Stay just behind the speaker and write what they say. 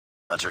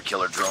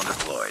Hunter-killer drone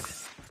deployed.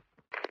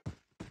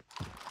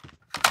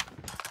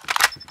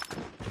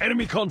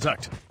 Enemy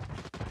contact!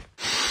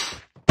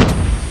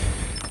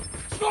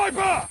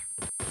 Sniper!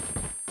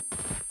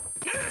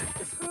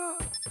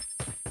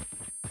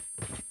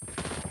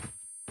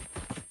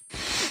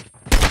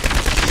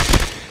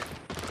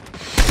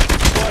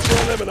 Sniper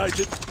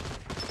eliminated.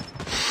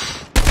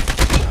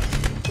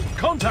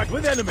 Contact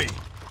with enemy.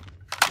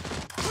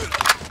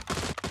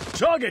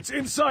 Targets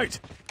in sight.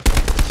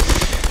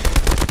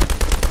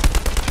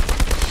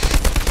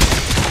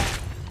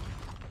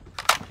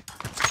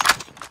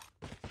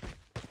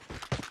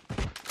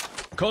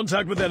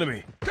 Contact with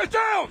enemy. Get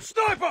down,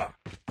 sniper!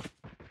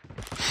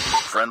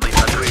 Friendly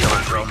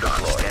hunter-killer drone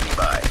deployed. Standing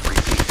by.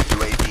 Repeat.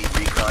 UAV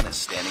recon is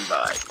standing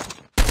by.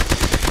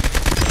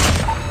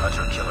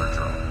 Hunter-killer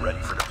drone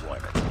ready for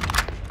deployment.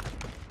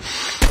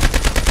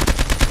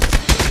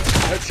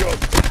 Headshot.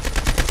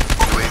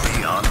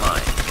 UAV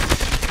online.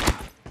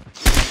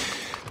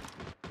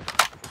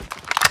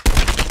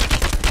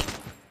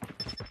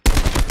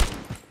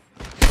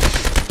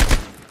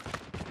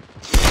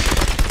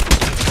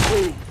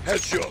 Boom.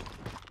 Headshot.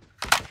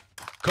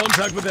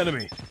 Contact with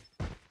enemy.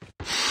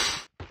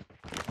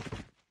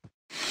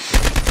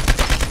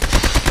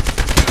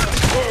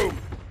 Boom.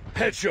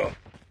 Headshot.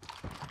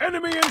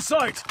 Enemy in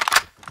sight.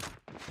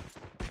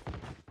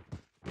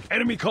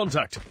 Enemy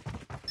contact.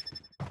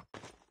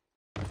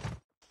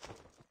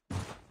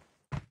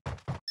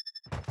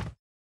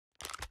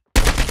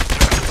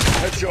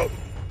 Headshot.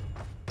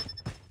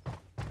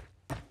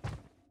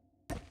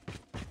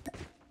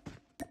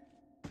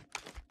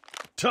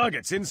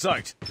 Targets in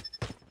sight.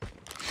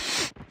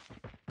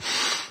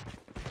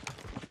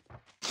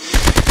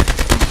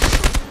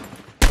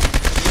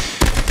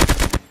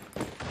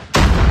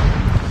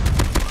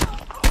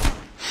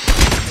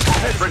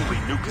 Friendly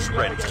nuke is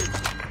ready.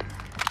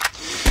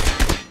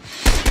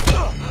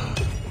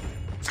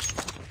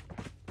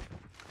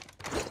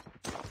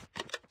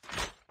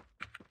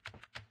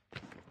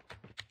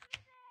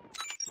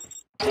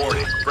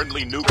 Warning,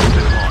 friendly nuke has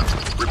been launched.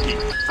 Repeat,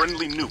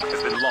 friendly nuke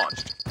has been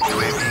launched.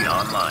 UAV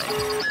online.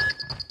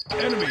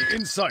 Enemy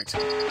in sight.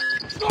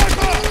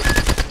 Sniper!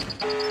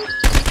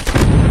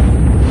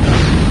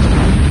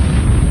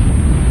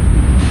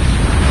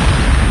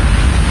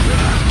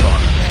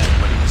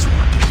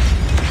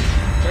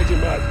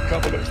 Taking back,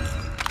 cover me.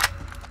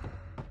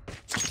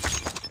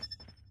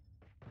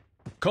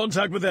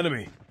 Contact with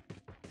enemy.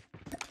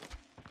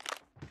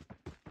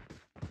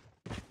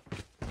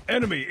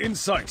 Enemy in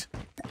sight.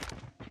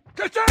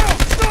 Get down,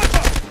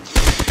 sniper!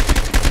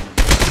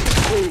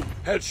 Boom,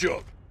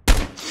 headshot.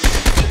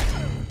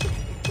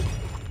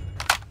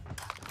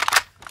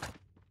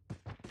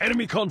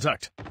 Enemy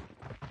contact.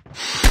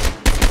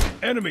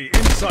 Enemy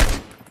in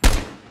sight.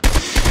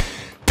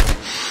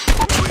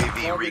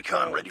 UAV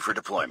recon ready for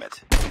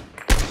deployment.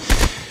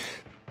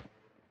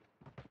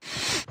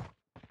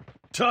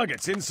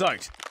 Targets in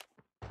sight.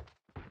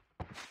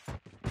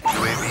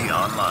 UAV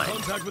online.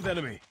 Contact with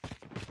enemy.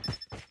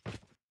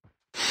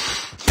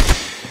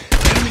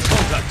 Enemy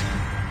contact.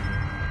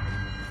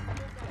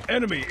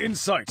 Enemy in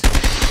sight.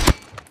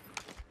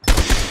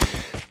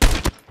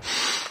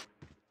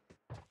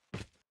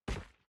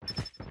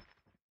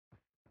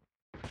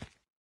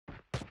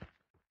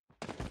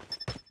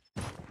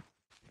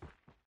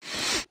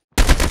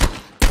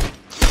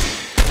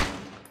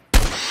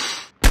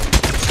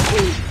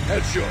 Boom,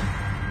 headshot.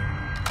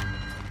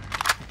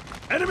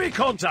 Enemy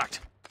contact!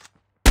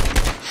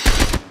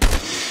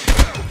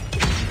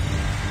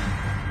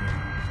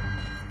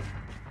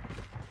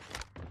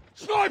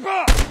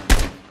 Sniper!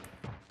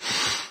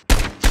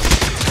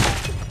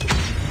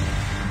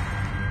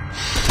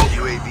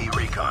 UAV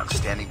recon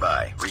standing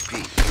by.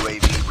 Repeat,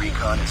 UAV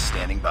recon is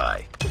standing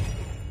by.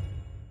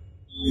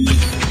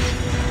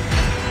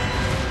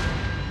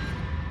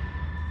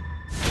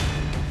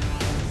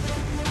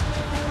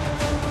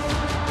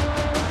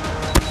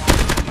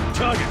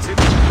 Targets in.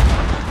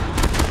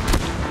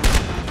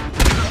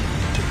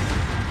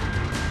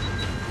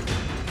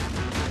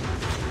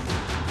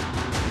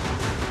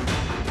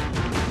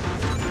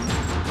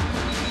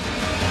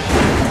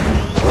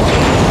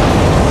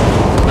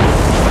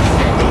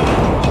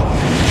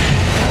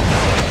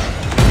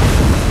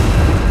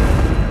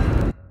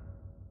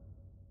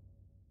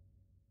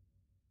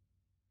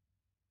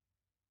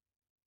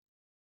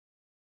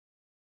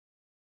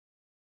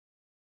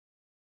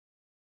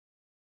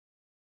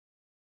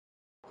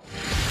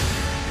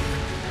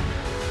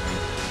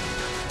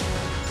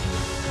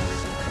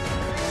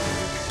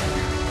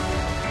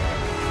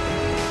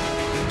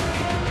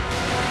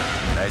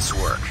 Nice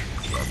work.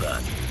 Well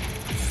done.